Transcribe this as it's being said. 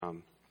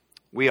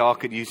we all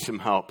could use some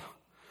help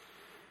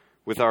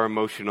with our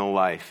emotional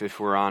life, if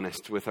we're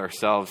honest with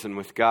ourselves and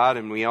with God,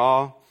 and we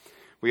all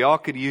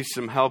could use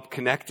some help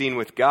connecting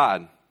with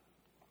God.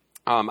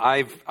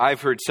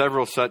 I've heard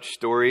several such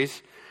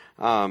stories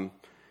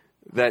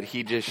that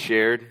he just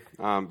shared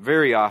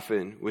very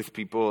often with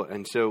people,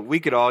 and so we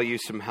could all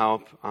use some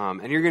help.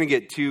 And you're going to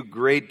get two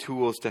great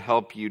tools to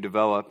help you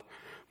develop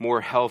more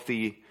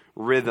healthy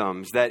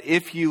rhythms that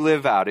if you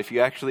live out, if you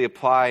actually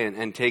apply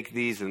and take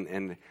these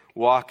and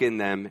walk in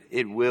them,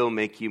 it will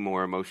make you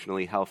more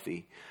emotionally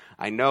healthy.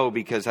 I know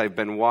because I've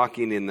been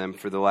walking in them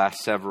for the last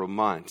several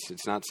months.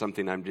 It's not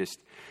something I'm just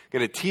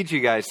going to teach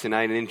you guys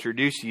tonight and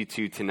introduce you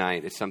to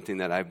tonight. It's something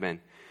that I've been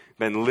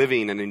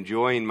living and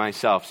enjoying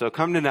myself. So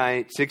come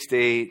tonight, 6 to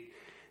 8,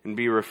 and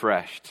be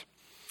refreshed.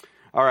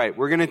 All right,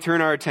 we're going to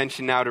turn our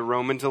attention now to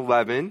Romans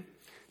 11.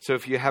 So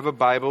if you have a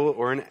Bible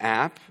or an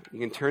app, you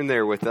can turn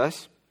there with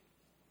us.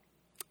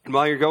 And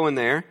while you're going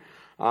there,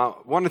 I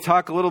want to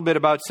talk a little bit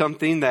about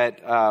something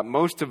that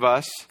most of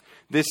us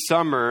this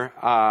summer,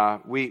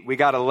 we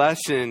got a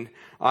lesson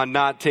on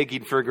not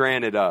taking for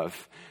granted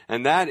of,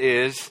 and that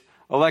is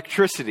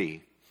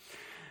electricity.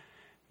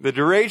 The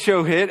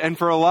derecho hit, and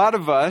for a lot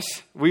of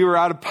us, we were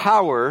out of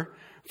power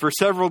for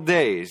several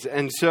days.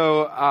 And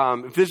so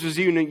if this was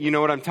you, you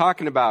know what I'm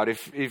talking about.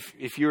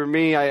 If you were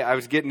me, I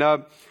was getting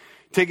up,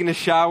 taking a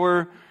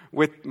shower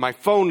with my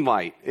phone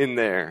light in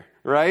there,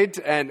 right?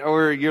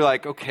 Or you're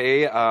like,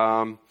 okay,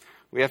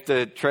 we have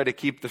to try to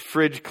keep the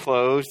fridge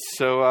closed,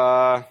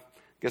 so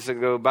guess I'll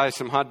go buy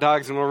some hot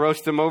dogs and we'll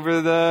roast them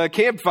over the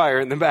campfire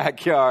in the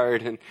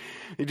backyard. And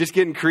you're just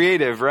getting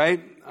creative,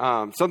 right?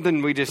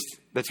 Something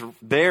that's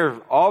there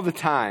all the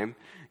time,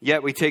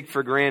 yet we take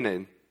for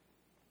granted.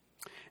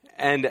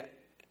 And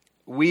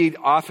we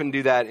often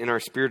do that in our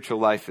spiritual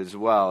life as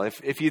well.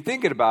 If you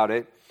think about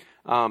it,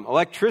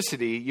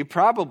 electricity, you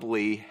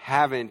probably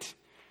haven't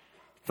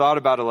thought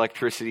about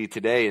electricity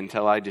today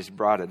until I just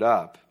brought it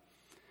up.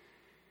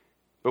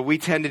 But we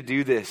tend to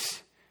do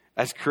this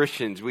as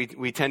Christians.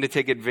 We tend to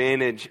take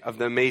advantage of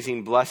the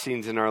amazing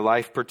blessings in our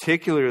life,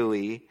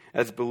 particularly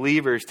as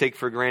believers take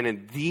for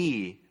granted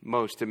the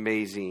most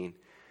amazing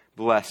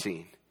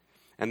blessing.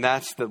 And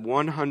that's the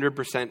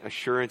 100%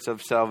 assurance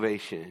of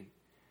salvation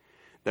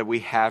that we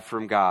have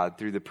from God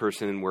through the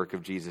person and work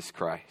of Jesus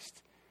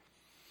Christ.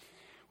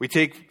 We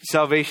take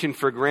salvation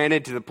for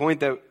granted to the point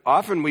that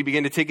often we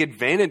begin to take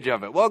advantage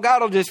of it. Well,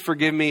 God will just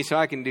forgive me so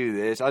I can do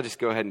this. I'll just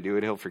go ahead and do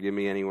it. He'll forgive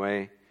me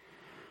anyway.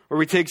 Or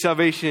we take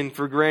salvation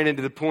for granted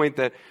to the point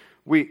that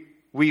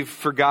we've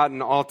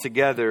forgotten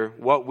altogether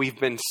what we've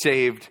been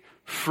saved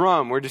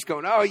from. We're just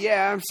going, oh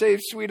yeah, I'm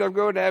saved, sweet, I'm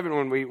going to heaven,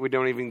 when we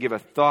don't even give a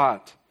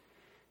thought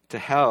to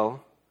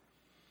hell.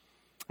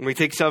 And we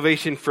take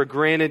salvation for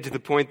granted to the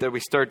point that we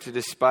start to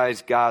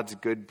despise God's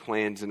good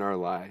plans in our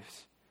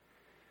lives.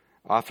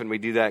 Often we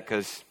do that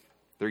because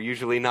they're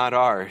usually not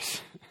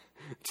ours.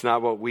 It's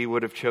not what we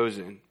would have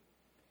chosen.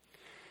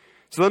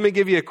 So let me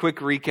give you a quick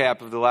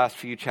recap of the last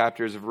few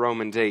chapters of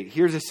Romans 8.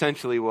 Here's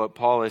essentially what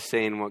Paul is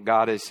saying, what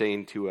God is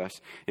saying to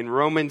us. In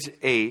Romans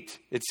 8,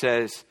 it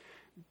says,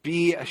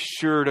 be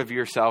assured of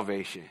your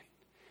salvation.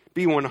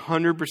 Be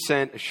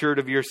 100% assured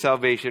of your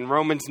salvation.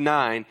 Romans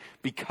 9,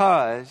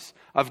 because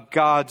of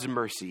God's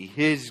mercy,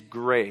 His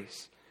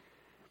grace.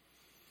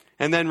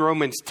 And then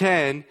Romans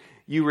 10,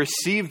 you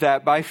receive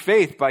that by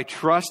faith, by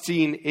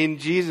trusting in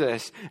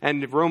Jesus.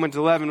 And Romans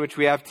 11, which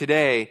we have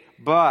today,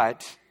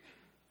 but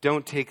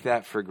don't take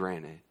that for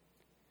granted.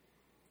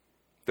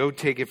 Don't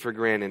take it for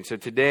granted. So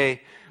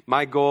today,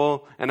 my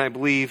goal, and I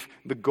believe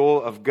the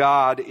goal of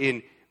God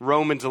in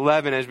Romans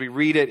 11, as we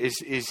read it,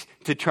 is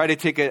to try to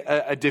take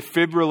a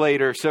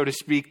defibrillator, so to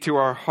speak, to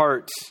our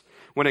hearts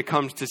when it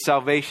comes to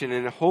salvation.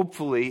 And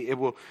hopefully it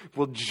will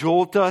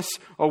jolt us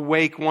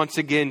awake once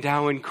again to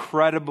how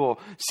incredible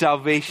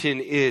salvation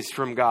is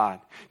from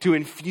God. To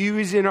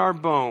infuse in our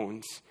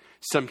bones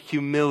some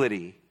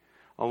humility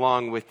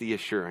along with the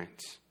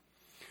assurance.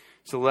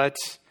 So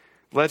let's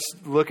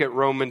look at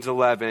Romans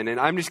 11. And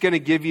I'm just going to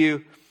give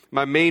you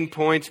my main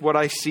points, what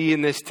I see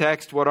in this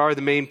text, what are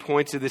the main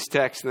points of this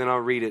text, and then I'll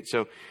read it.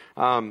 So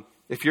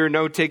if you're a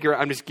note taker,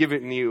 I'm just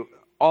giving you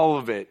all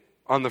of it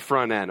on the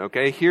front end,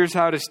 okay? Here's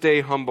how to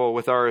stay humble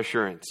with our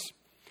assurance.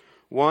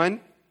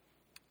 1,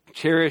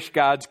 cherish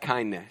God's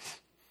kindness.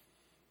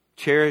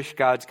 Cherish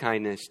God's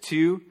kindness.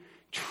 2,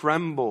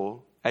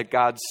 tremble at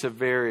God's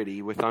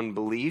severity with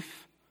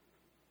unbelief.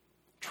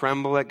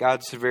 Tremble at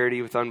God's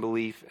severity with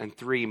unbelief. And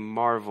 3,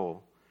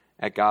 marvel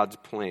at God's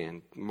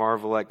plan.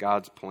 Marvel at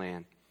God's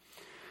plan.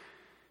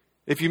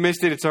 If you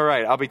missed it, it's all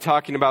right. I'll be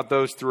talking about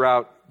those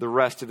throughout the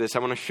rest of this. I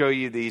want to show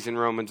you these in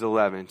Romans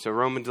 11. So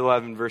Romans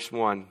 11, verse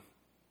 1.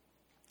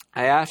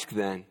 I ask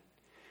then,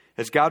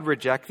 has God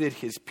rejected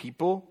His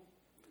people?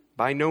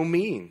 By no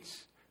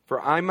means.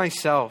 For I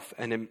myself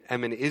am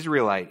an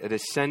Israelite, a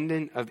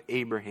descendant of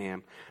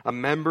Abraham, a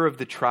member of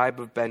the tribe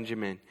of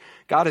Benjamin.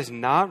 God has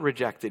not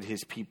rejected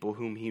His people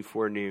whom He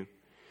foreknew.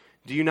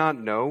 Do you not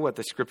know what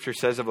the scripture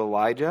says of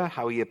Elijah,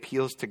 how he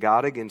appeals to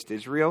God against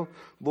Israel?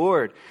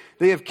 Lord,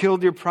 they have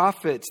killed your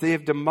prophets, they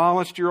have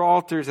demolished your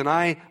altars, and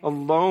I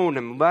alone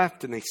am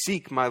left, and they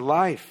seek my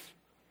life.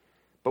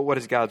 But what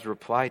is God's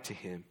reply to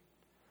him?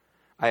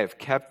 I have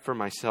kept for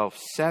myself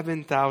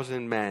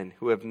 7,000 men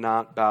who have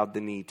not bowed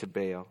the knee to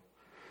Baal.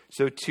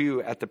 So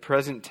too, at the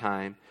present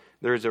time,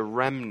 there is a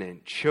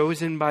remnant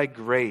chosen by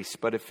grace,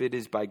 but if it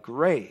is by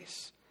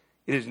grace,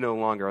 it is no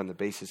longer on the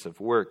basis of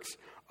works.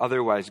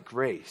 Otherwise,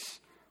 grace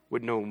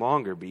would no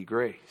longer be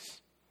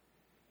grace.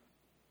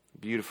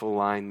 Beautiful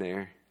line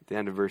there at the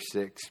end of verse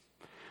 6.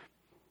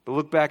 But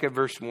look back at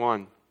verse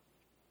 1.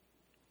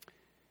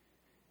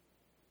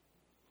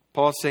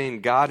 Paul's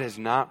saying God has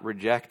not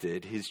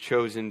rejected his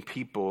chosen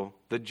people,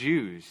 the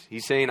Jews.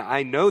 He's saying,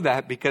 I know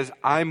that because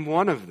I'm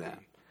one of them.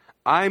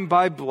 I'm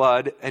by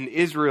blood an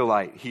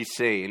Israelite, he's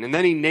saying. And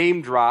then he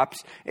name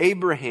drops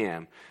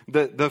Abraham,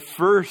 the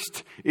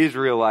first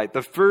Israelite,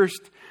 the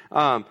first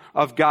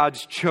of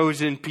God's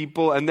chosen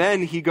people. And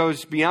then he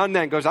goes beyond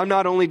that and goes, I'm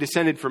not only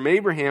descended from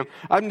Abraham,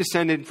 I'm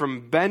descended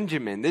from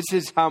Benjamin. This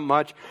is how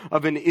much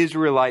of an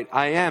Israelite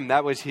I am.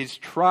 That was his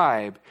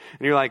tribe.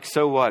 And you're like,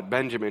 so what?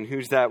 Benjamin,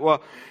 who's that?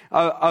 Well,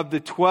 of the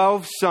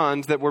 12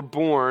 sons that were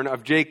born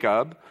of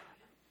Jacob,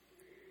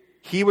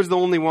 he was the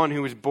only one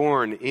who was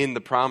born in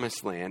the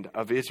promised land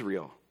of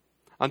Israel.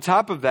 On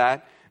top of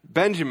that,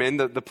 Benjamin,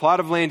 the plot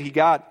of land he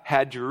got,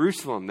 had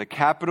Jerusalem, the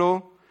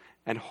capital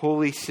and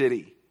holy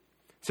city.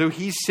 So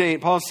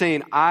Paul's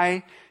saying,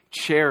 I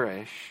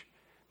cherish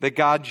that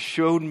God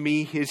showed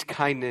me his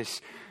kindness,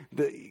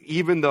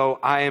 even though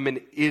I am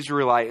an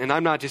Israelite. And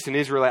I'm not just an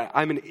Israelite,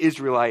 I'm an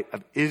Israelite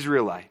of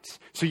Israelites.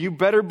 So you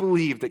better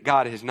believe that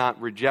God has not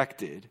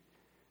rejected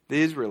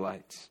the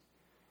Israelites.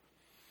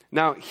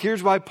 Now,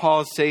 here's why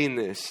Paul is saying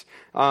this.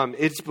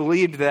 It's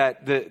believed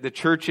that the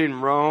church in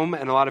Rome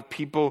and a lot of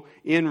people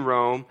in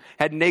Rome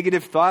had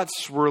negative thoughts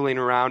swirling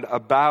around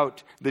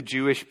about the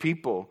Jewish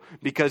people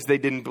because they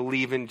didn't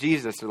believe in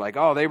Jesus. They're like,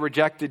 oh, they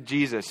rejected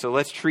Jesus, so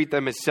let's treat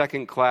them as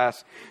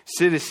second-class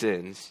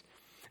citizens.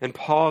 And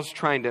Paul's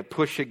trying to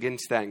push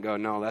against that and go,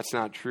 no, that's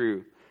not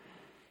true.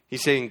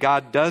 He's saying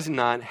God does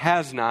not,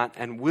 has not,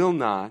 and will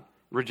not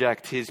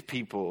reject his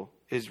people,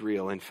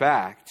 Israel. In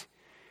fact,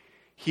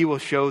 he will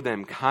show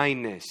them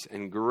kindness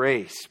and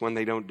grace when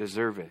they don't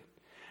deserve it.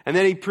 And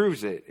then he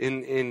proves it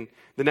in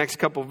the next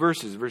couple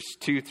verses, verse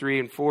 2,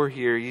 3, and 4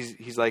 here.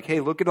 He's like, hey,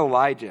 look at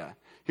Elijah.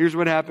 Here's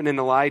what happened in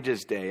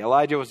Elijah's day.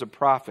 Elijah was a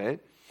prophet.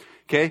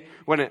 Okay?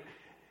 When it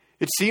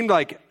seemed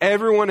like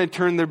everyone had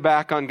turned their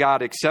back on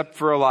God except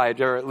for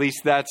Elijah, or at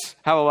least that's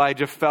how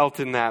Elijah felt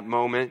in that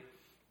moment.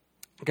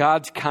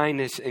 God's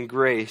kindness and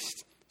grace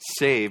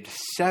saved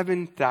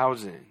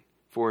 7,000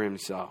 for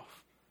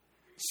himself.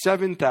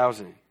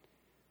 7,000.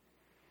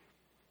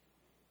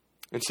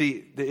 And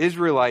see, the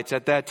Israelites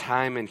at that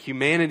time and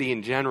humanity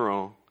in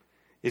general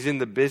is in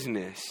the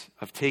business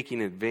of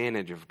taking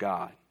advantage of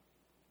God.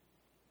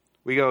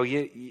 We go,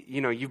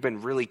 you know, you've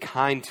been really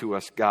kind to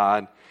us,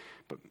 God,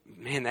 but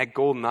man, that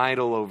golden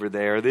idol over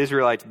there, the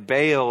Israelites'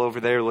 Baal over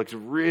there looks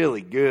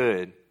really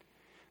good.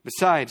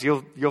 Besides,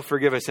 you'll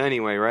forgive us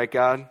anyway, right,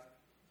 God?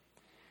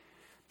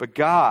 But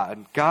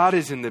God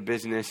is in the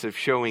business of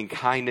showing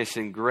kindness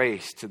and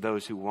grace to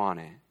those who want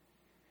it.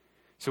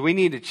 So we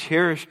need to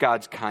cherish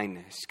God's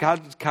kindness.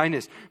 God's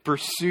kindness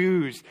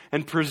pursues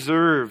and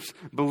preserves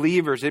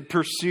believers. It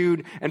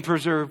pursued and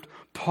preserved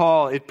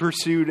Paul. It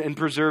pursued and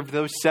preserved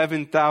those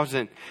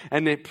 7,000.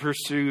 And it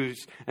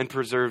pursues and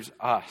preserves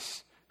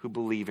us who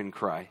believe in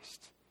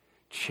Christ.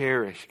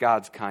 Cherish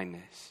God's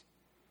kindness.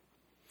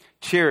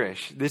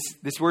 Cherish.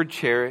 This word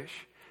cherish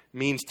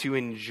means to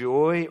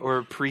enjoy or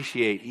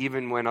appreciate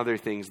even when other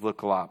things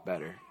look a lot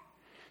better.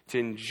 To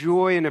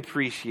enjoy and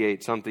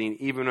appreciate something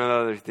even when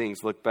other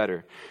things look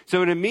better.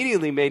 So it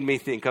immediately made me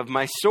think of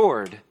my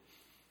sword.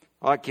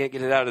 Oh, I can't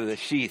get it out of the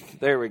sheath.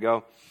 There we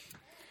go.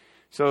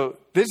 So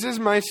this is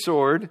my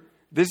sword.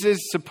 This is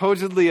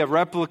supposedly a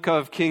replica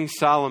of King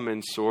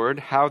Solomon's sword.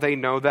 How they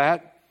know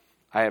that,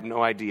 I have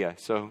no idea.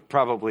 So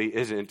probably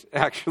isn't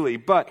actually.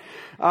 But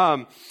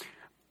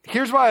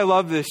here's why I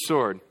love this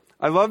sword.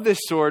 I love this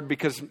sword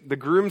because the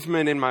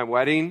groomsmen in my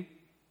wedding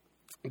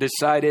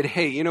decided,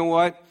 hey, you know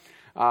what?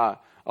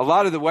 A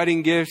lot of the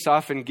wedding gifts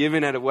often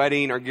given at a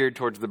wedding are geared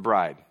towards the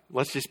bride.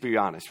 Let's just be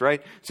honest,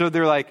 right? So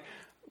they're like,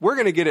 we're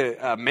going to get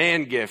a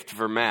man gift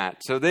for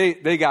Matt. So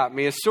they got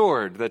me a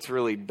sword that's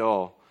really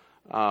dull.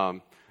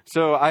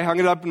 So I hung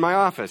it up in my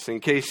office in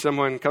case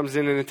someone comes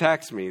in and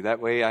attacks me. That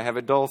way I have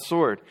a dull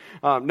sword.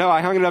 No,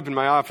 I hung it up in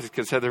my office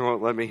because Heather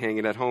won't let me hang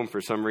it at home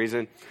for some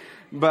reason.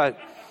 But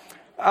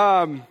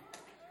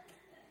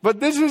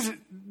this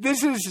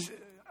is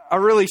a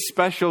really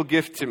special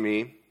gift to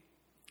me.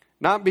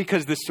 Not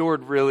because the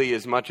sword really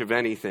is much of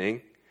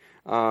anything.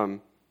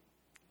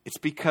 It's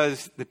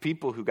because the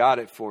people who got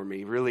it for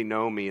me really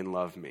know me and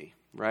love me,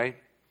 right?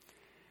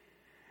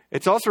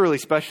 It's also really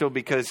special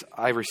because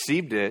I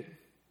received it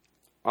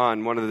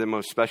on one of the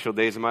most special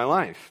days of my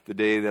life, the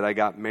day that I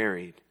got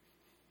married.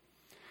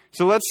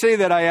 So let's say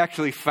that I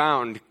actually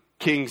found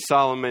King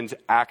Solomon's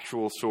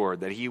actual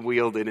sword that he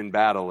wielded in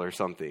battle or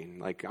something,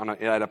 like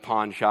at a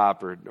pawn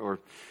shop or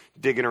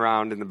digging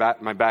around in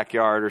my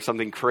backyard or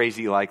something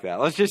crazy like that.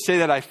 Let's just say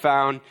that I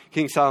found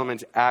King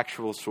Solomon's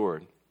actual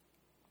sword.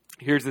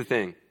 Here's the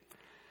thing.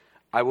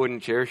 I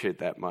wouldn't cherish it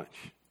that much.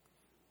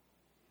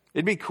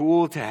 It'd be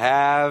cool to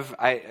have,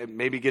 I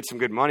maybe get some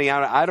good money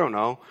out of it, I don't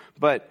know.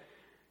 But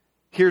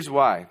here's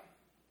why.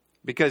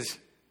 Because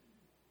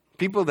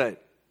people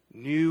that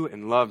knew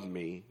and loved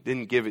me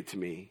didn't give it to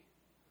me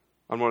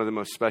on one of the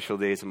most special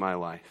days of my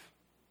life.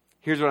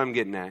 Here's what I'm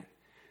getting at.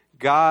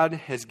 God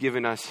has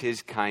given us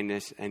his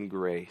kindness and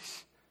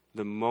grace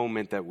the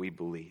moment that we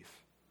believe.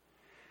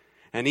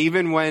 And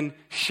even when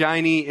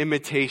shiny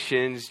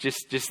imitations,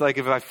 just like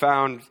if I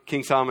found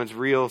King Solomon's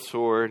real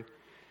sword,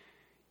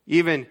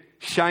 even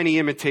shiny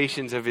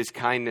imitations of his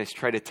kindness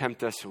try to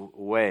tempt us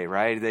away,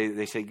 right?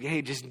 They say,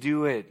 hey, just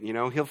do it.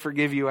 He'll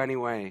forgive you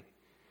anyway.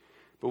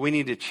 But we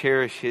need to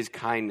cherish his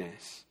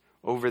kindness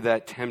over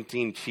that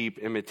tempting, cheap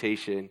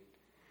imitation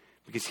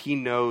because he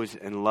knows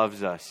and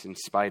loves us in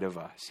spite of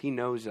us. He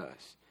knows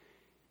us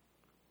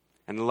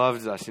and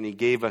loves us, and he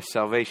gave us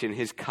salvation.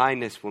 His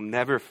kindness will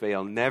never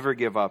fail, never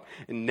give up,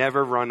 and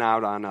never run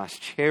out on us.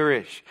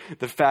 Cherish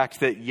the fact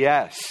that,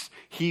 yes,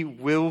 he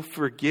will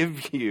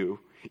forgive you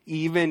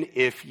even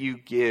if you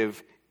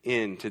give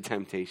in to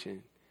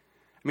temptation.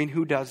 I mean,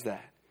 who does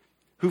that?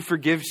 Who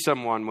forgives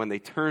someone when they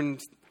turn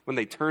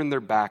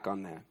their back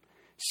on them?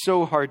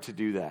 So hard to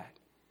do that.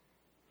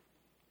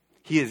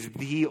 He is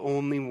the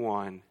only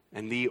one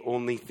and the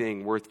only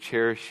thing worth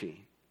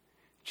cherishing.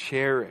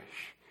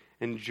 Cherish,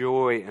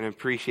 enjoy, and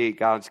appreciate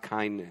God's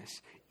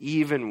kindness,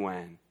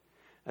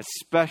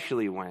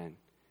 especially when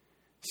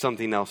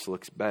something else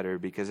looks better.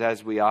 Because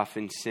as we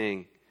often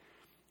sing,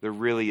 there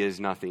really is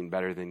nothing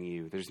better than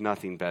you. There's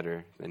nothing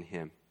better than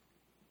him.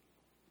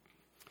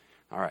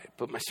 All right,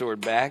 put my sword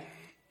back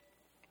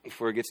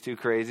before it gets too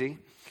crazy.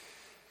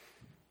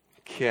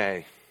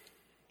 Okay,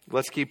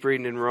 let's keep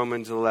reading in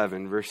Romans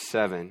 11, verse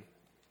 7.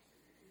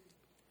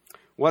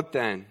 What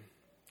then?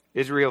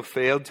 Israel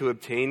failed to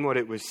obtain what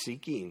it was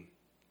seeking.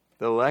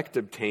 The elect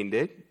obtained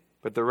it,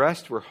 but the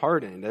rest were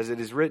hardened. As it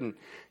is written,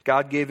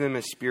 God gave them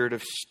a spirit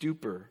of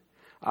stupor,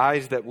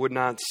 eyes that would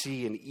not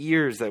see and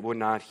ears that would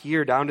not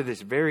hear, down to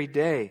this very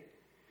day.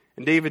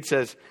 And David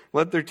says,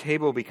 let their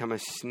table become a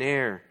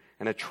snare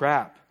and a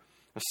trap,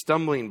 a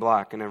stumbling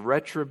block and a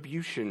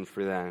retribution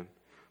for them.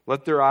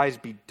 Let their eyes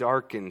be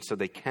darkened so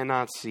they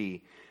cannot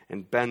see,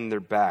 and bend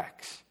their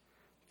backs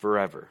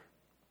forever.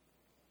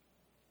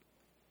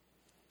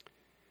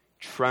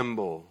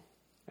 Tremble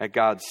at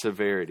God's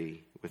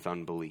severity with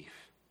unbelief.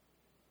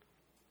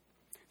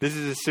 This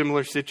is a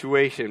similar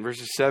situation,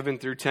 verses 7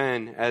 through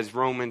 10, as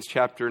Romans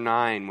chapter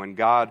 9, when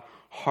God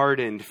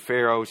hardened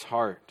Pharaoh's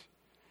heart.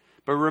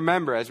 But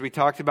remember, as we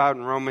talked about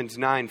in Romans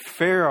 9,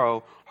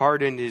 Pharaoh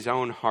hardened his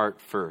own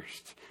heart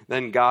first.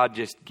 Then God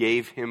just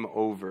gave him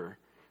over,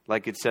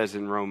 like it says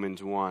in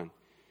Romans 1.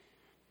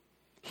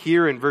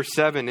 Here in verse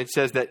 7, it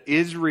says that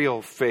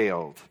Israel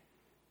failed.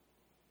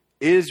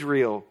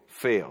 Israel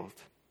failed.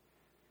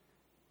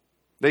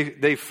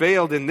 They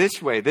failed in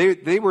this way.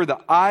 They were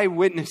the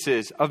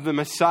eyewitnesses of the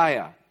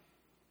Messiah.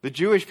 The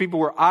Jewish people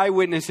were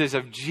eyewitnesses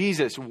of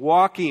Jesus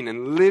walking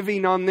and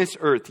living on this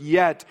earth,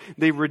 yet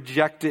they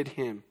rejected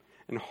him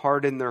and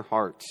hardened their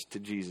hearts to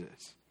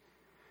Jesus.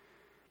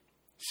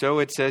 So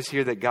it says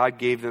here that God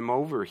gave them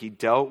over. He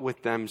dealt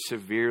with them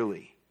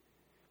severely.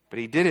 But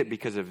he did it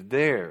because of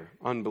their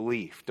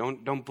unbelief.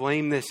 Don't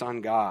blame this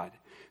on God.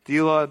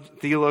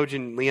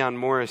 Theologian Leon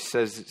Morris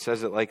says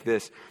it like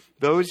this.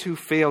 Those who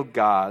failed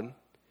God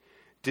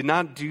did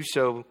not do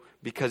so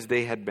because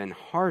they had been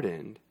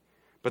hardened,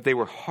 but they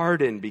were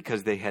hardened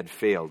because they had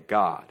failed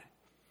God.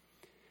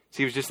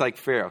 See, it was just like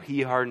Pharaoh.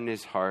 He hardened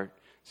his heart.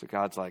 So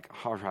God's like,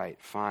 all right,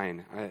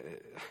 fine. I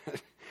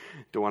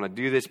don't want to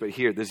do this, but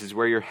here, this is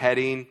where you're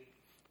heading.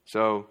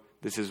 So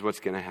this is what's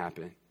going to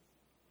happen.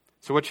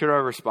 So what should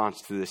our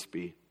response to this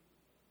be?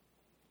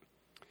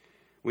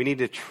 We need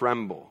to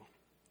tremble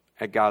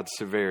at God's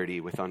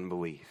severity with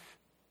unbelief.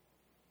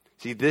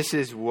 See, this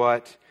is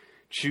what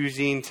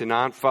choosing to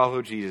not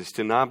follow Jesus,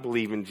 to not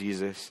believe in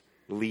Jesus,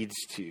 leads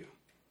to.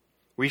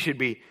 We should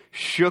be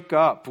shook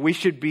up. We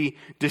should be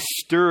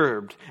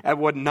disturbed at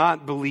what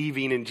not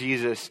believing in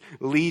Jesus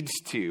leads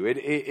to.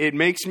 It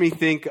makes me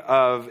think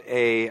of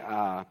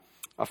a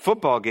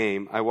football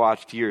game I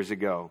watched years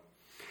ago.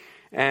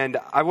 And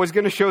I was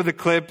going to show the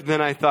clip,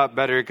 then I thought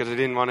better because I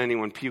didn't want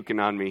anyone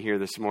puking on me here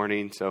this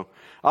morning. So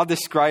I'll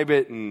describe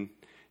it, and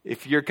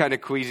if you're kind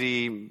of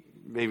queasy,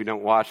 maybe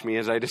don't watch me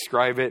as I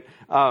describe it.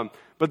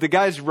 But the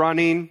guy's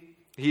running.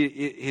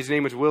 His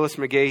name was Willis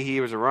McGahee. He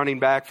was a running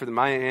back for the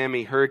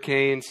Miami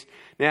Hurricanes.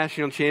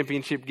 National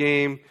championship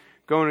game.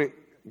 Going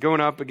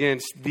up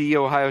against the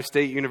Ohio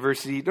State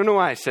University. Don't know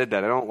why I said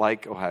that. I don't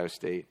like Ohio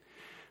State.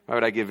 Why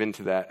would I give in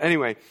to that?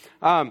 Anyway,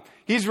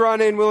 he's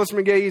running. Willis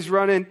McGahee's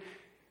running.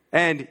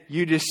 And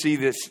you just see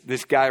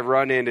this guy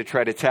run in to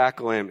try to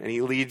tackle him. And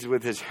he leads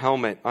with his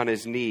helmet on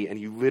his knee. And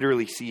you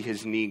literally see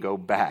his knee go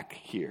back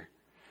here.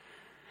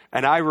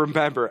 And I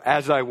remember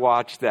as I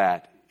watched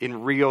that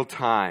in real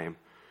time,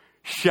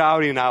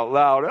 shouting out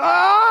loud,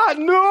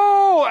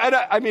 no!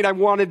 And I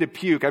wanted to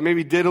puke. I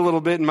maybe did a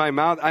little bit in my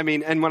mouth.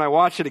 And when I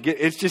watch it again,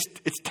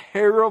 it's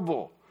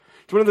terrible.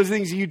 It's one of those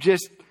things you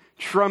just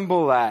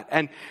tremble at.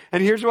 And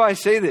here's why I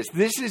say this.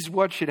 This is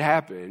what should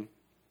happen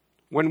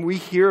when we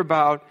hear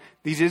about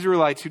these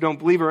Israelites who don't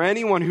believe, or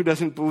anyone who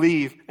doesn't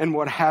believe, and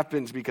what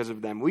happens because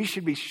of them. We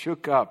should be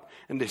shook up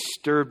and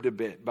disturbed a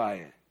bit by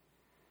it.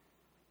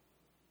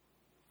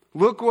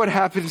 Look what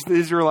happens to the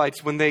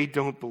Israelites when they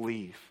don't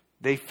believe.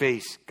 They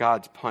face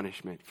God's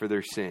punishment for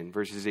their sin,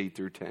 verses 8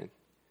 through 10.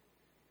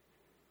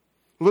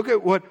 Look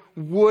at what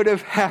would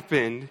have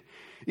happened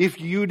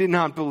if you did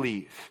not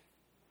believe.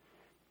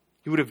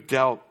 You would have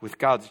dealt with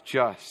God's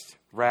just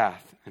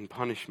wrath and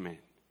punishment.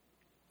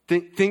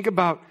 Think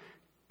about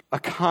a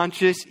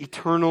conscious,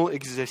 eternal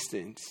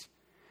existence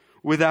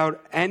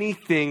without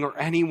anything or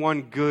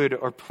anyone good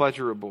or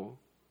pleasurable,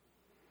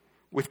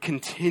 with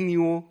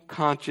continual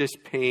conscious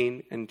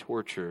pain and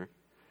torture,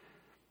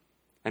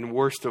 and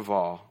worst of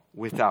all,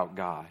 without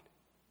God,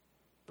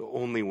 the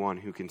only one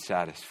who can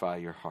satisfy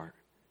your heart.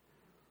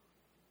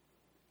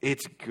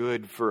 It's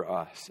good for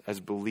us as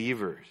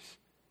believers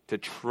to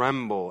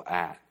tremble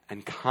at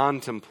and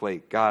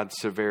contemplate God's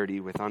severity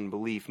with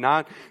unbelief,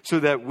 not so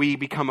that we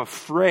become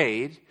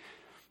afraid,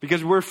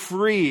 because we're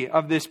free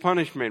of this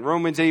punishment.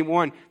 Romans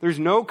 8:1, there's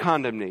no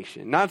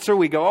condemnation. Not so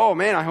we go, oh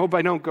man, I hope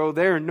I don't go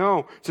there.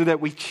 No, so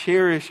that we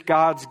cherish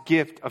God's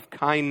gift of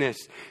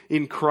kindness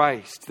in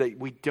Christ that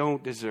we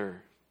don't deserve.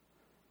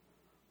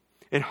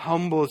 It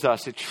humbles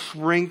us. It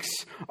shrinks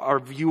our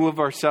view of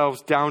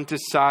ourselves down to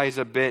size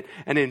a bit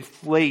and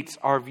inflates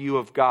our view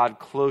of God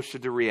closer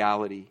to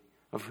reality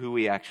of who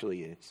He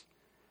actually is.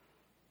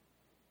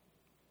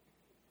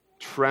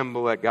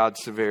 Tremble at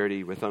God's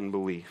severity with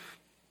unbelief.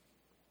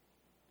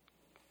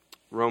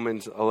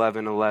 Romans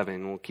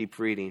 11:11. We'll keep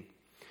reading.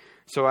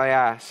 So I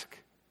ask,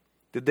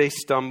 did they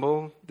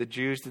stumble, the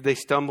Jews, did they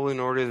stumble in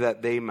order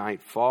that they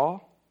might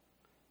fall?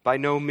 By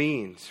no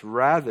means.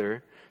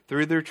 Rather,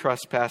 through their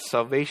trespass,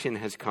 salvation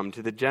has come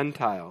to the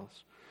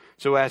Gentiles,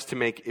 so as to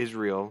make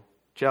Israel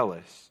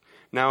jealous.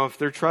 Now, if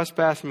their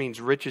trespass means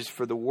riches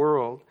for the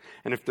world,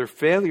 and if their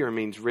failure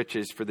means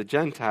riches for the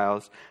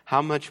Gentiles,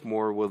 how much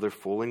more will their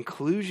full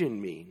inclusion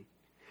mean?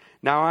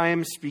 Now I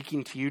am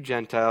speaking to you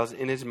Gentiles,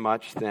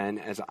 inasmuch then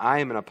as I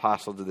am an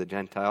apostle to the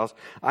Gentiles,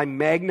 I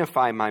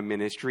magnify my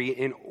ministry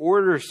in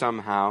order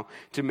somehow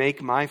to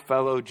make my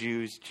fellow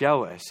Jews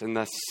jealous and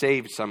thus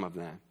save some of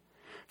them.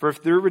 For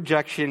if their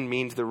rejection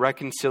means the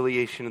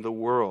reconciliation of the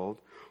world,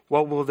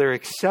 what will their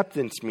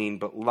acceptance mean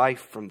but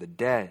life from the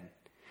dead?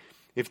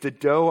 If the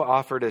dough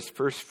offered as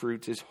first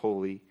fruits is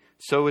holy,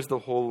 so is the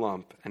whole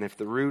lump, and if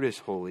the root is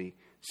holy,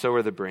 so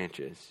are the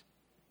branches.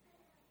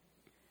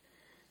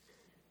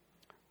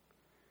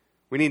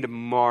 We need to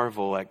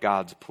marvel at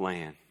God's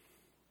plan.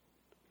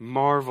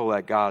 Marvel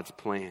at God's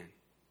plan.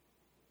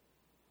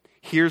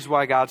 Here's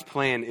why God's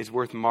plan is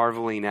worth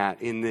marveling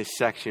at in this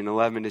section,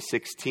 11 to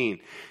 16.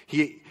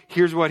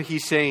 Here's what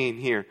he's saying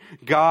here.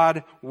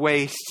 God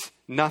wastes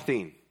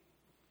nothing.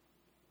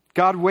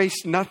 God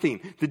wastes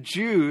nothing. The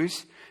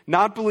Jews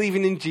not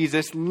believing in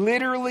Jesus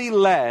literally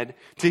led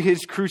to his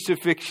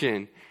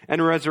crucifixion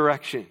and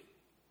resurrection.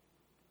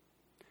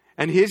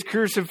 And his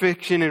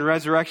crucifixion and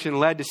resurrection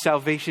led to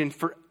salvation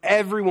for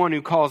everyone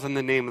who calls on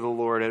the name of the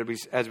Lord,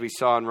 as we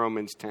saw in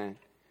Romans 10.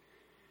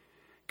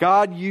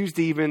 God used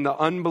even the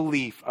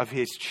unbelief of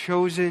his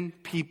chosen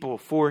people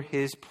for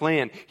his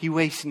plan. He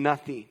wastes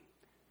nothing.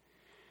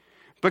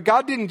 But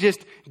God didn't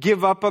just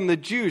give up on the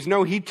Jews.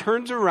 No, he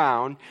turns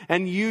around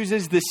and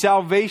uses the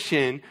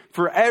salvation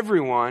for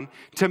everyone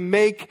to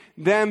make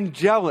them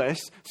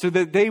jealous so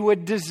that they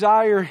would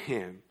desire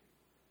him.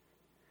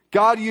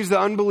 God used the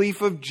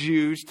unbelief of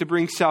Jews to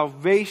bring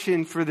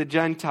salvation for the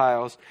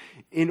Gentiles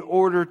in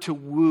order to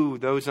woo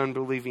those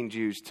unbelieving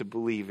Jews to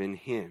believe in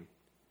him.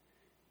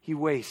 He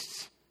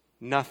wastes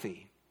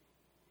nothing,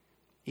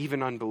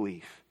 even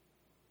unbelief.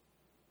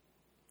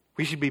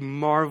 We should be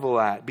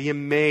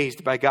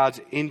amazed by God's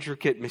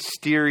intricate,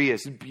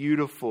 mysterious,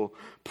 beautiful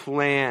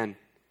plan.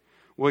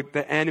 What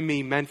the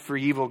enemy meant for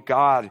evil,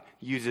 God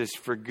uses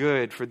for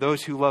good. For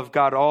those who love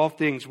God, all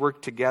things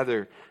work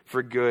together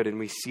for good. And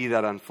we see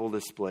that on full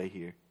display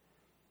here.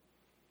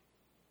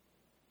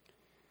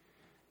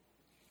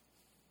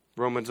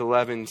 Romans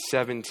 11,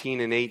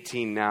 17 and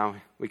 18 now.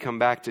 We come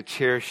back to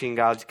cherishing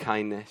God's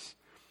kindness.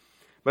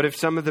 But if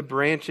some of the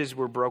branches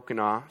were broken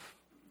off,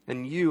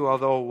 and you,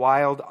 although a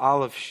wild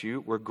olive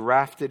shoot, were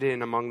grafted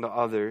in among the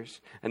others,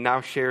 and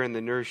now share in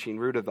the nourishing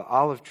root of the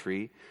olive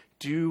tree,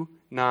 do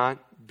not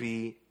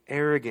be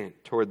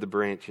arrogant toward the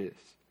branches.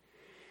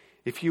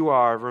 If you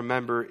are,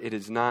 remember it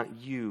is not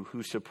you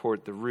who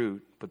support the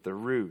root, but the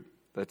root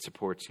that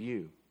supports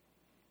you.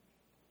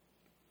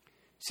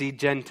 See,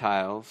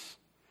 Gentiles,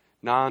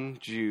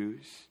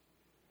 non-Jews,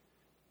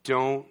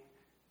 don't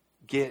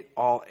get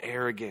all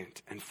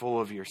arrogant and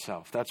full of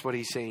yourself. That's what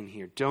he's saying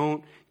here.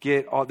 Don't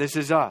get all, this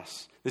is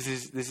us. This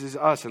is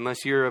us,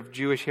 unless you're of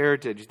Jewish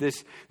heritage.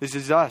 This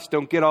is us.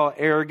 Don't get all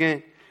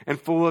arrogant and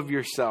full of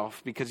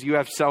yourself because you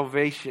have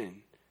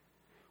salvation,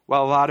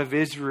 while a lot of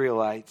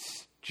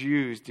Israelites,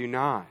 Jews, do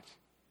not.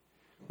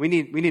 We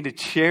need to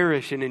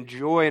cherish and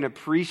enjoy and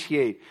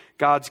appreciate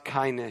God's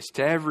kindness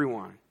to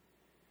everyone.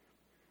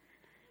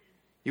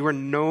 You are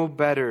no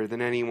better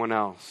than anyone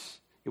else.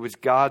 It was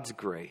God's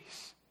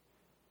grace.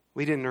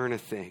 We didn't earn a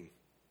thing.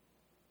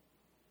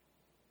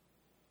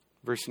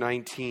 Verse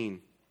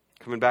 19,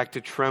 coming back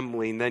to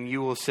trembling, then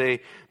you will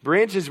say,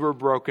 branches were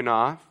broken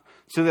off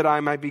so that I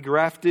might be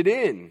grafted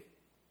in.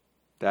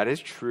 That is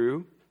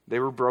true. They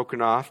were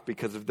broken off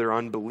because of their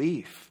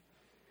unbelief.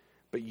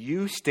 But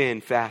you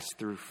stand fast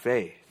through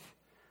faith.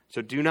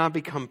 So do not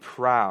become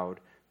proud,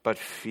 but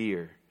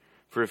fear.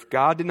 For if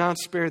God did not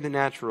spare the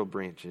natural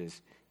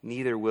branches,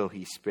 neither will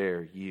he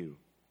spare you.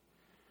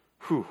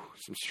 Whew,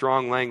 some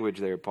strong language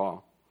there,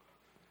 Paul.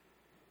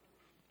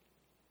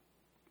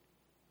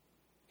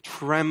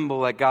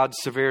 Tremble at God's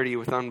severity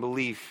with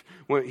unbelief.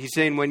 He's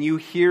saying when you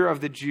hear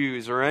of the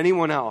Jews or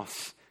anyone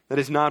else that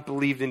has not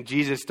believed in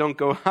Jesus, don't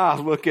go,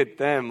 look at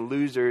them,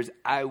 losers,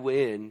 I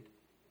win.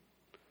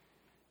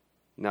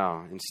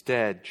 No,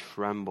 instead,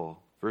 tremble.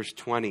 Verse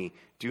 20,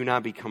 do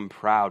not become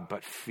proud,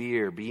 but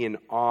fear, be in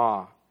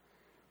awe.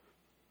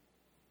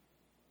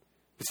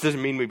 This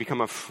doesn't mean we become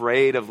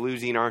afraid of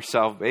losing our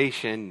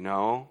salvation,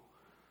 no.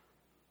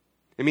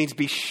 It means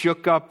be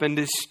shook up and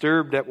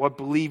disturbed at what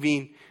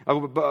believing,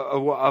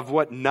 of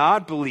what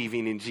not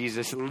believing in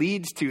Jesus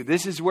leads to.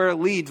 This is where it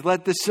leads.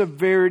 Let the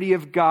severity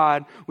of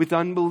God with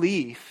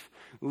unbelief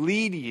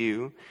lead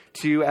you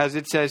to, as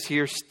it says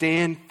here,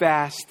 stand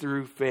fast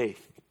through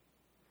faith.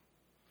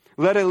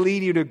 Let it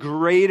lead you to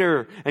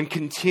greater and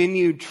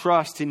continued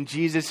trust in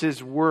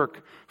Jesus'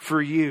 work for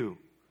you.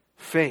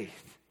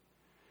 Faith.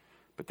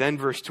 But then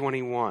verse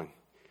 21.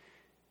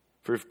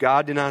 For if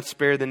God did not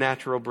spare the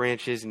natural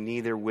branches,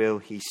 neither will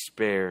he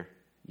spare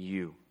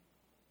you.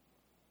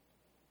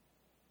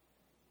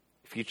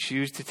 If you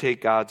choose to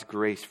take God's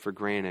grace for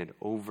granted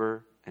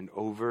over and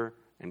over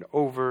and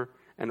over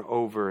and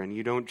over, and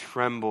you don't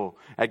tremble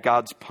at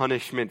God's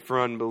punishment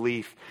for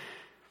unbelief,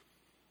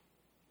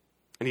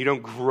 and you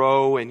don't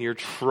grow in your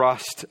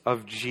trust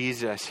of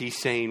Jesus, he's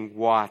saying,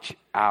 watch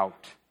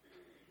out.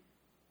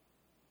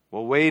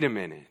 Well, wait a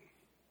minute.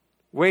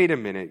 Wait a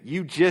minute.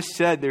 You just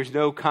said there's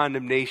no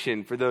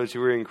condemnation for those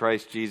who are in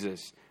Christ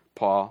Jesus,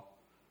 Paul.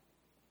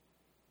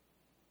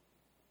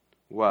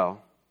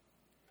 Well,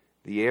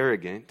 the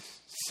arrogant,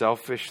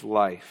 selfish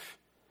life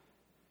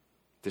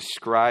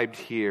described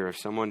here of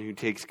someone who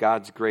takes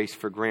God's grace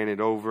for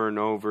granted over and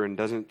over and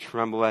doesn't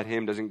tremble at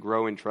him, doesn't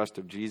grow in trust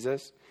of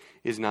Jesus,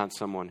 is not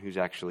someone who's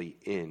actually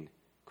in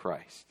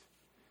Christ.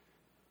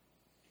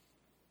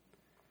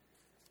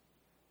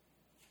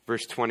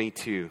 Verse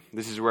 22,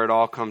 this is where it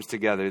all comes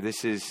together.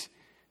 This is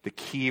the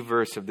key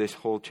verse of this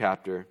whole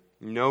chapter.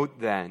 Note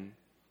then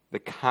the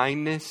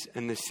kindness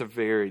and the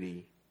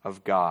severity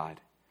of God.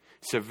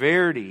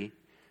 Severity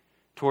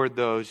toward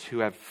those who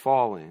have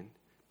fallen,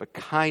 but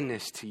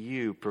kindness to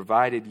you,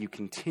 provided you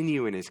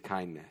continue in his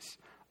kindness.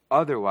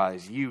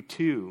 Otherwise, you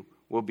too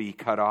will be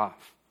cut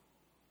off.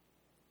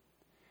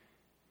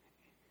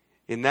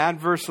 In that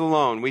verse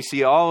alone, we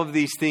see all of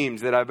these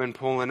themes that I've been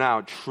pulling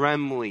out.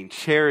 Trembling,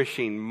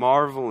 cherishing,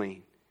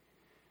 marveling.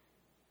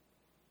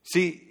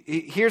 See,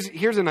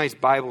 here's a nice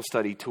Bible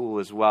study tool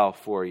as well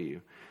for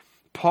you.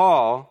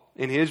 Paul,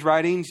 in his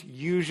writings,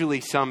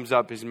 usually sums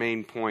up his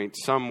main point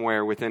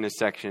somewhere within a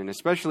section,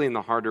 especially in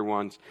the harder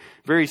ones,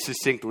 very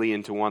succinctly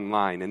into one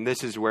line. And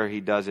this is where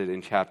he does it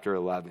in chapter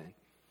 11.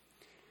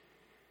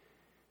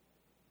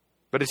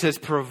 But it says,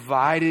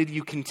 provided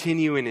you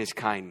continue in his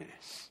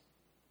kindness.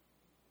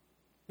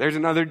 There's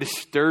another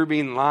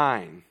disturbing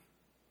line.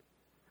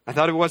 I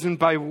thought it wasn't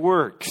by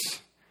works.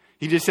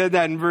 He just said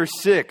that in verse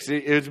 6.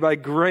 It was by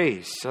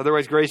grace.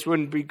 Otherwise, grace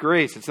wouldn't be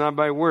grace. It's not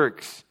by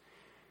works.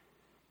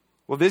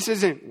 Well, this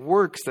isn't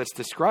works that's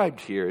described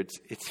here.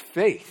 It's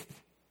faith.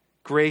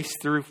 Grace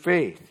through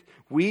faith.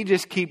 We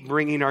just keep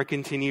bringing our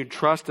continued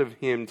trust of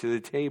him to the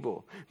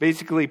table.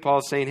 Basically,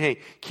 Paul's saying, hey,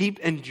 keep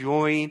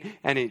enjoying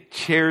and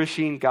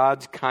cherishing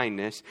God's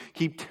kindness.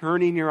 Keep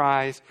turning your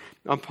eyes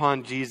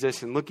upon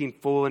Jesus and looking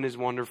full in his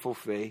wonderful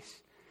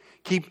face.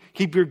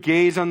 Keep your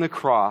gaze on the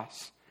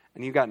cross,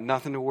 and you've got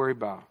nothing to worry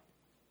about.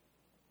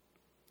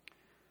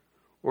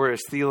 Or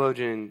as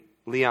theologian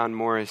Leon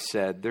Morris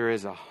said, there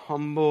is a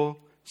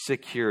humble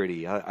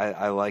security.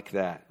 I like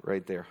that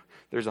right there.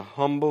 There's a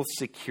humble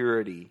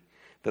security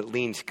that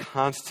leans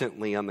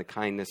constantly on the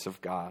kindness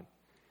of God.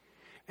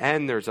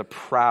 And there's a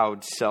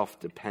proud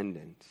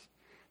self-dependence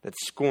that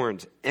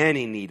scorns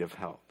any need of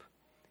help.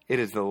 It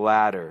is the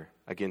latter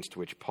against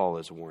which Paul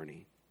is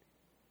warning.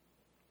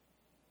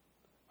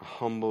 A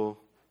humble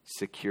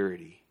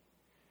security.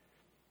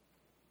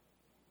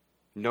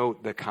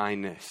 Note the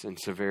kindness and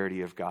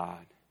severity of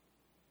God,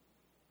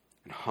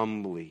 and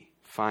humbly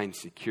find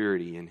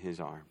security in his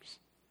arms.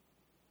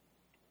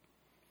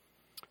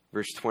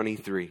 Verse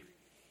 23.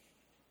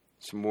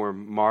 Some more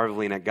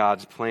marveling at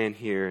God's plan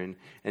here.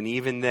 And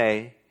even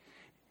they,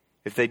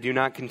 If they do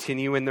not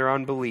continue in their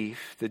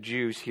unbelief, the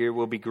Jews here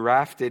will be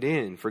grafted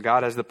in, for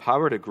God has the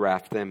power to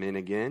graft them in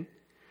again.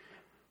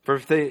 For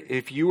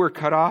if you were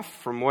cut off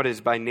from what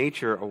is by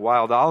nature a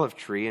wild olive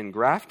tree and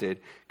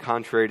grafted,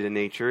 contrary to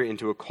nature,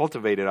 into a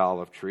cultivated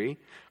olive tree,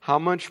 how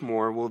much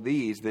more will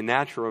these, the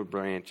natural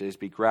branches,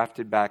 be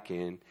grafted back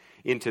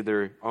into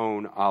their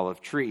own olive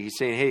tree? He's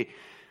saying, hey,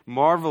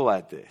 marvel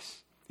at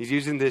this. He's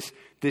using this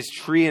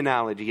tree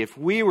analogy. If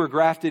we were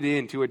grafted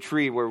into a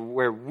tree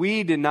where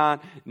we did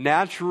not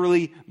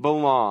naturally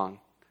belong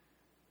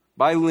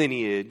by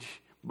lineage,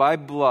 by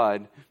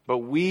blood, but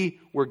we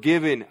were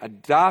given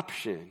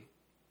adoption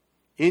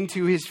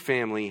into his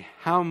family,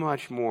 how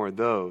much more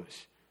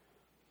those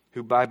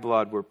who by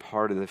blood were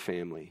part of the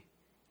family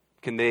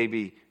can they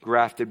be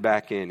grafted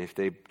back in if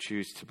they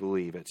choose to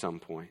believe at some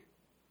point?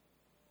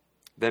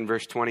 Then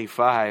verse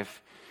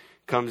 25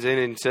 comes in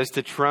and says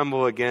to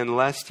tremble again,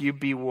 lest you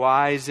be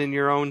wise in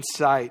your own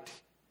sight.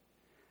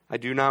 I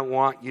do not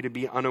want you to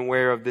be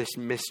unaware of this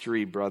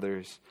mystery,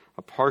 brothers.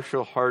 A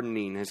partial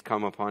hardening has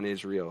come upon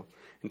Israel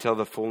until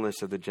the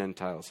fullness of the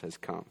Gentiles has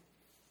come.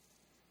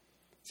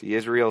 See,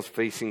 Israel's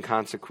facing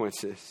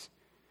consequences.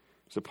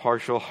 There's a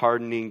partial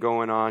hardening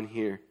going on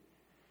here.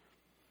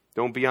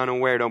 Don't be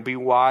unaware. Don't be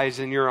wise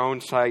in your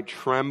own sight.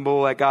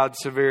 Tremble at God's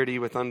severity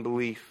with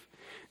unbelief.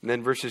 And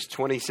then verses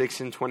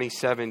 26 and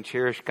 27,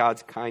 cherish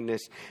God's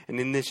kindness. And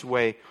in this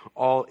way,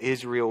 all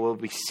Israel will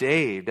be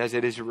saved. As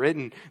it is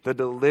written, the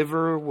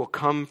deliverer will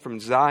come from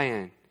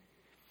Zion.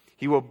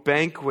 He will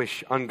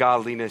vanquish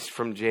ungodliness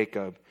from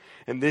Jacob.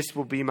 And this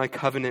will be my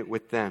covenant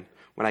with them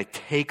when I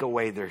take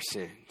away their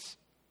sins.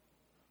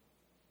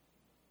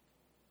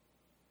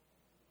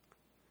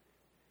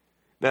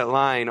 That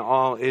line,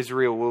 all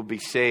Israel will be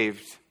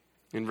saved,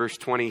 in verse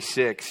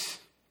 26,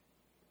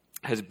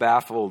 has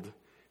baffled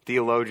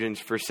theologians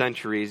for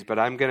centuries, but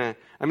I'm going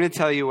to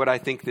tell you what I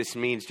think this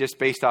means just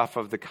based off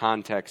of the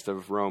context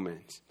of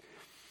Romans.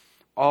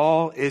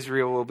 All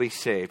Israel will be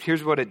saved.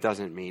 Here's what it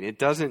doesn't mean. It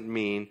doesn't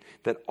mean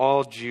that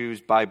all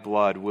Jews by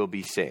blood will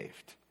be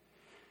saved.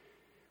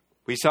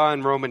 We saw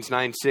in Romans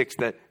 9:6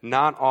 that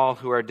not all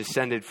who are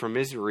descended from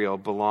Israel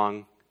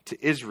belong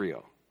to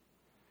Israel.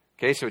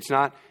 Okay, so it's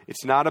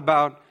not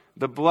about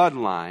the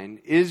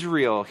bloodline.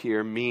 Israel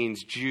here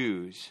means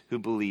Jews who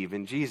believe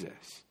in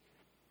Jesus.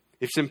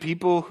 If some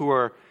people who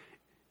are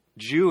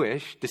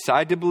Jewish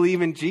decide to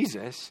believe in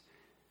Jesus,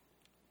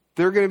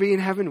 they're going to be in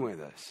heaven with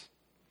us.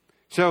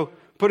 So,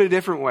 put a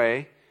different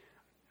way,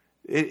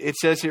 it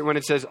says here, when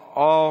it says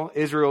all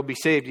Israel will be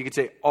saved, you could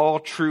say all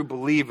true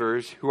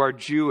believers who are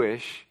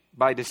Jewish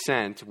by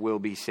descent will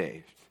be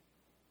saved.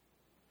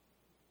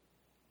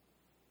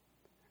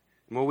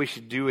 And what we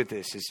should do with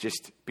this is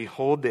just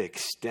behold the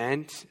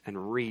extent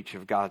and reach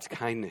of God's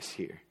kindness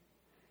here.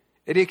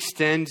 It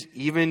extends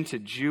even to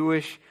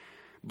Jewish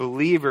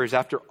believers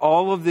after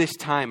all of this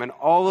time and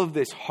all of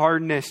this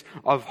hardness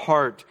of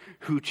heart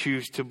who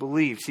choose to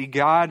believe. See,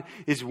 God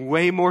is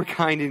way more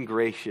kind and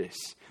gracious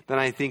than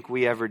I think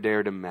we ever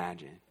dared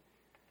imagine.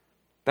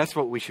 That's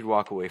what we should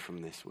walk away from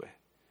this with.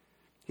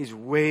 He's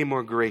way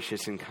more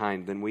gracious and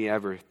kind than we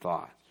ever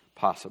thought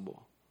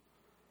possible.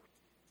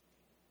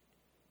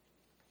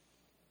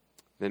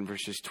 Then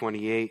verses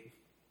 28,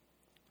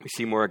 we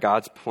see more of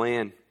God's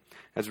plan.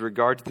 As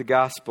regards the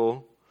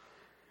gospel,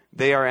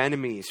 they are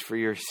enemies for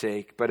your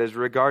sake, but as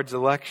regards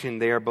election,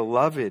 they are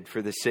beloved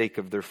for the sake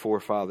of their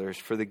forefathers.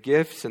 For the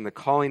gifts and the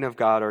calling of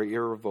God are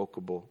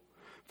irrevocable.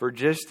 For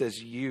just as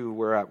you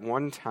were at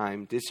one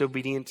time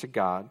disobedient to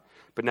God,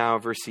 but now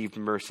have received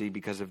mercy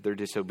because of their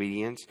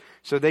disobedience,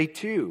 so they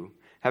too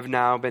have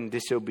now been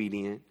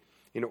disobedient,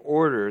 in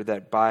order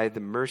that by the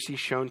mercy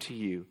shown to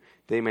you,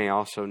 they may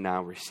also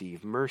now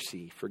receive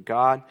mercy. For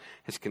God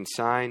has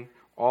consigned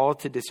all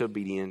to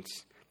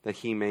disobedience, that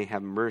he may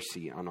have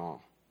mercy on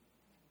all.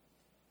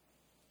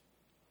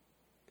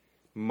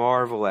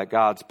 Marvel at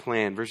God's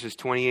plan. Verses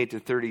 28 to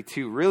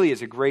 32 really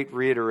is a great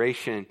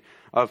reiteration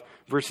of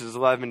verses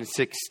 11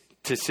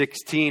 to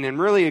 16, and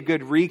really a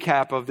good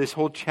recap of this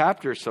whole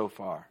chapter so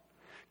far.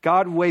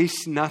 God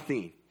wastes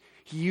nothing.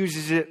 He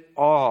uses it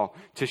all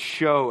to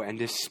show and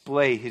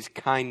display his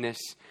kindness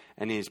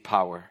and his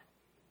power.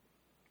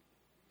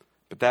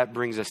 But that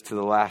brings us to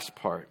the last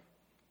part.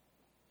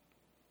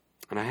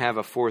 And I have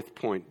a fourth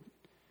point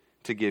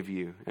to give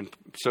you, and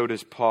so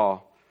does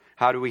Paul.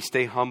 How do we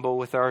stay humble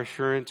with our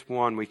assurance?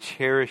 1, we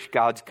cherish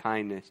God's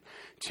kindness.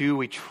 2,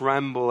 we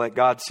tremble at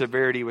God's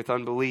severity with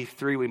unbelief.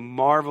 3, we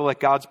marvel at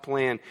God's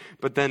plan.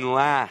 But then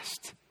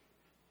last,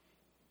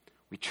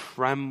 we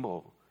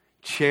tremble,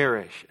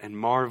 cherish, and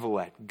marvel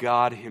at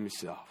God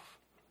himself.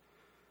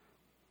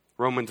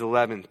 Romans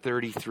 11,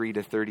 33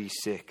 to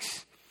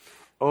 36.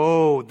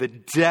 Oh, the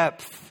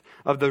depth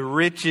of the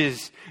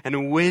riches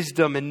and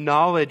wisdom and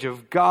knowledge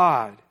of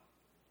God.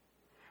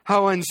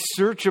 How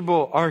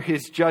unsearchable are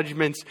his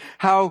judgments,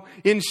 how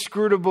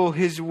inscrutable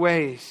his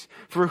ways.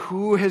 For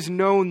who has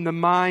known the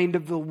mind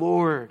of the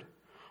Lord,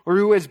 or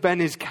who has been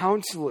his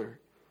counselor?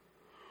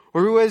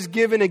 Or who has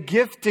given a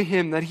gift to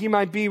him that he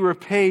might be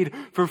repaid?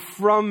 For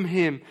from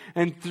him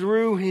and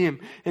through him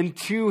and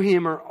to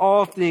him are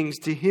all things.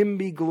 To him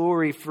be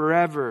glory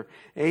forever.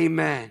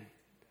 Amen.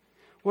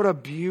 What a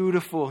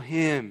beautiful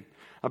hymn.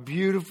 A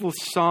beautiful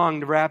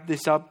song to wrap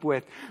this up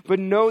with. But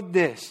note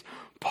this.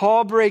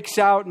 Paul breaks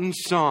out in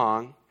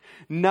song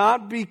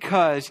not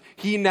because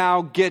he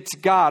now gets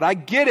God. I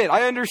get it.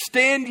 I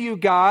understand you,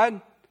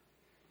 God.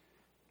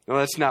 No,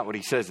 that's not what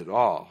he says at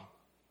all.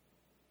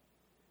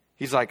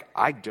 He's like,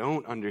 I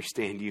don't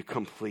understand you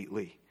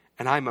completely.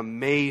 And I'm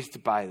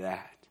amazed by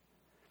that.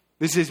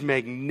 This is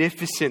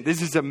magnificent.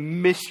 This is a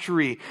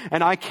mystery.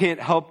 And I can't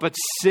help but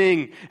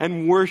sing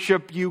and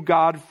worship you,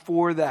 God,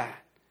 for that.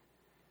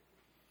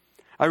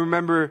 I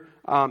remember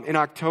in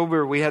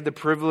October, we had the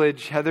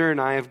privilege, Heather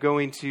and I, of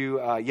going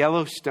to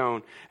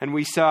Yellowstone. And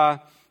we saw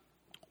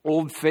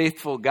Old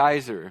Faithful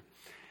Geyser.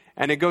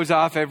 And it goes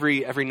off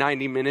every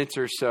 90 minutes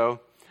or so.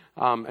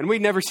 And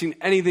we'd never seen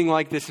anything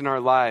like this in our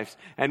lives.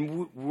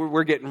 And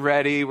we're getting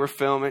ready, we're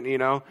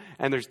filming,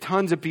 and there's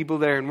tons of people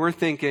there. And we're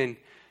thinking,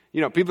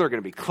 people are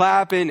going to be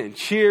clapping and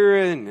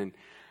cheering. And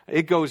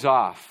it goes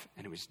off.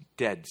 And it was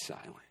dead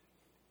silent.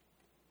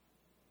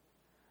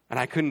 And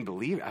I couldn't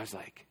believe it. I was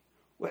like,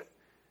 what?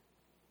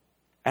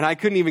 And I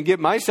couldn't even get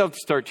myself to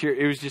start cheering.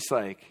 It was just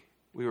like,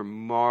 we were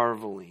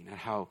marveling at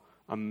how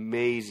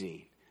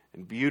amazing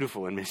and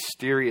beautiful and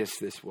mysterious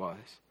this was.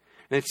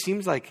 And it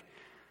seems like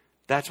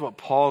that's what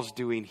Paul's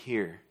doing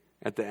here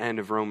at the end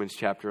of Romans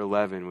chapter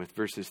 11 with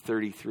verses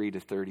 33 to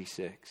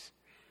 36.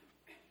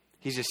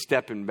 He's just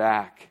stepping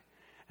back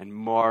and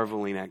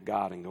marveling at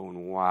God and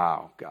going,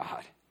 wow,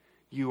 God,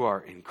 you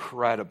are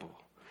incredible.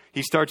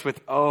 He starts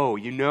with, oh,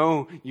 you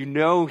know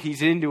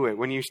he's into it.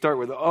 When you start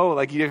with, oh,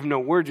 like you have no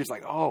words, it's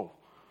like, oh,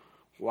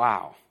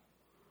 wow.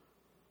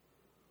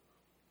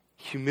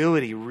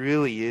 Humility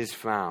really is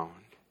found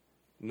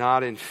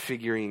not in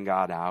figuring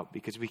God out,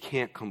 because we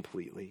can't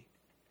completely.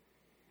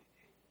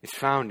 It's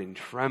found in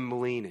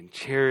trembling and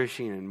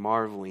cherishing and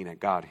marveling at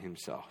God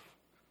himself.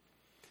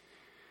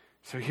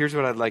 So here's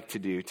what I'd like to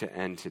do to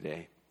end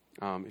today.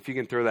 If you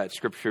can throw that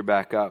scripture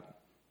back up.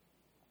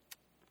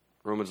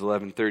 Romans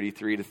 11,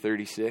 33 to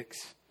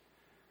 36.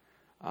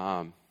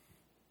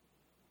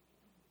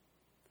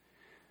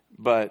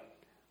 But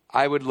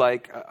I would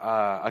like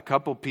a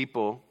couple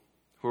people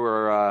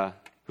who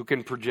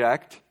can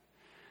project.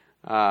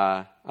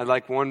 I'd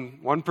like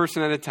one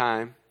person at a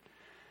time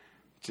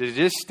to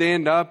just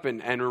stand up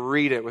and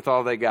read it with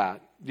all they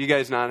got. Do you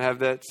guys not have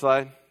that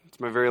slide? It's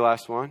my very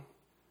last one.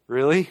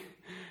 Really?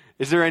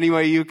 Is there any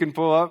way you can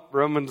pull up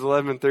Romans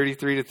 11,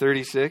 33 to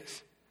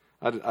 36?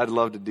 I'd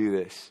love to do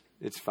this.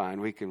 It's fine.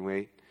 We can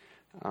wait.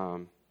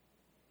 I'll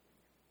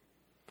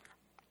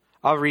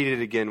read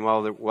it again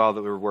while that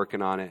we're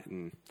working on it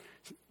and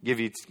give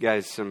you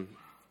guys some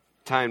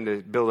time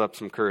to build up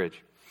some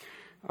courage.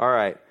 All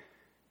right.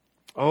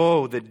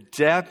 Oh, the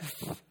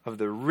depth of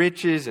the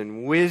riches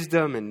and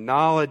wisdom and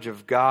knowledge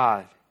of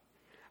God.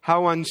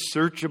 How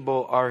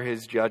unsearchable are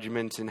his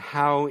judgments and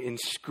how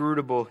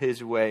inscrutable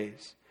his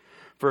ways.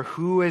 For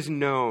who has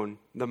known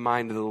the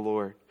mind of the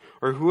Lord?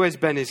 Or who has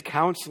been his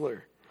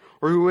counselor?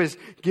 Or who has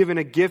given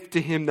a gift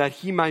to him that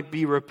he might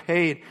be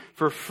repaid?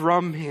 For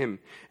from him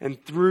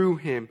and through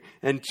him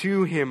and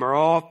to him are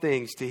all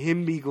things. To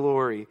him be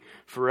glory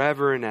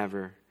forever and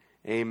ever.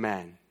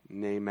 Amen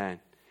and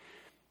amen.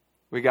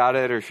 We got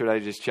it, or should I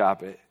just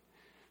chop it?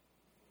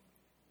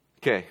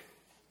 Okay.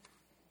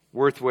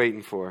 Worth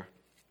waiting for.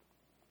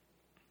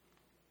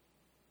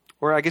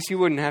 Or I guess you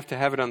wouldn't have to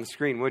have it on the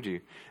screen, would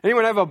you?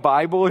 Anyone have a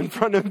Bible in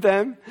front of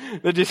them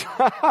that just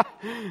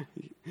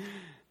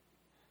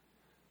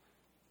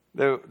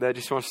that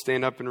just want to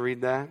stand up and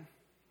read that? I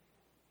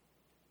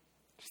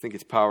just think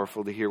it's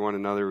powerful to hear one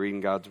another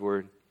reading God's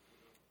word.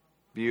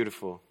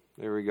 Beautiful.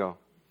 There we go.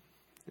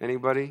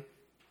 Anybody?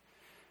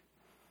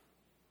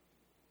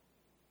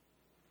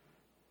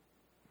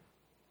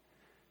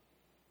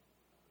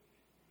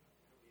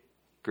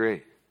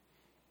 Great.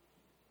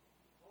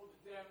 Oh,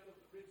 the depth of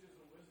the riches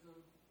and wisdom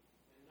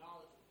and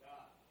knowledge of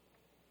God.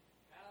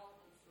 How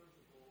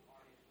unsearchable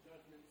are his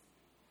judgments,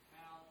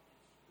 how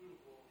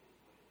inscrutable his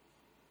ways.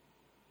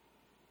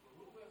 For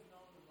who has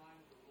known the mind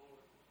of the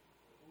Lord,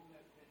 or who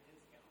has been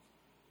his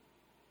counselor?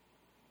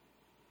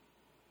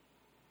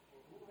 Or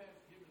who has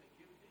given a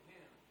gift to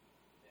him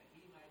that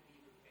he might be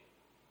repaid?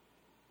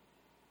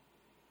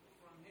 For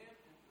from him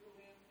and through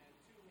him and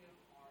to him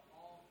are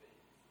all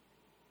things.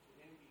 To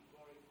him be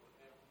glory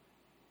forever.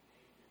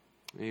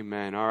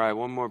 Amen. All right,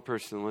 one more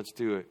person. Let's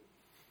do it.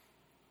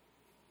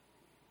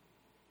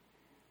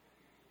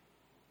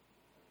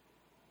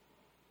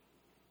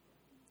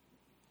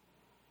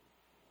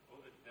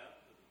 Oh, the depth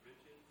of the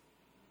riches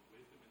and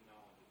wisdom and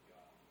knowledge of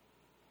God.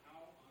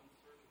 How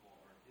unsearchable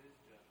are his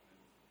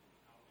judgments and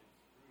how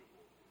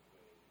inscrutable his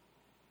ways.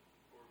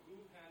 For who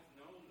has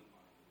known the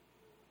mind of the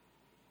Lord?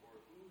 Or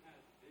who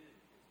has been his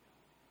counselor?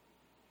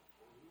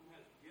 Or who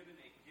has given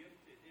a gift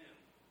to him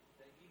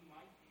that he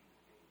might be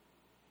repaid?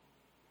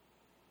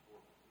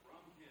 For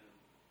from him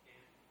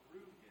and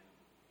through him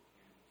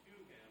and to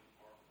him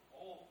are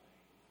all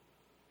things.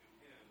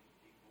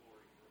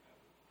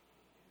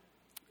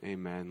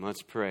 Amen.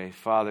 Let's pray.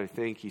 Father,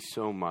 thank you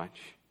so much.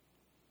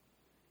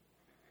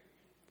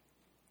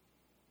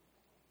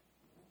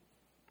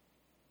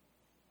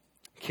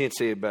 Can't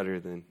say it better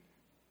than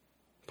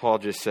Paul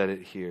just said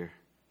it here.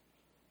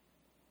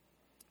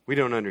 We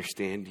don't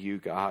understand you,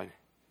 God.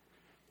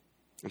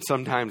 And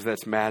sometimes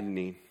that's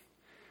maddening.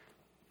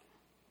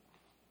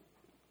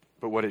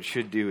 But what it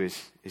should do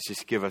is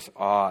just give us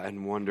awe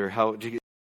and wonder.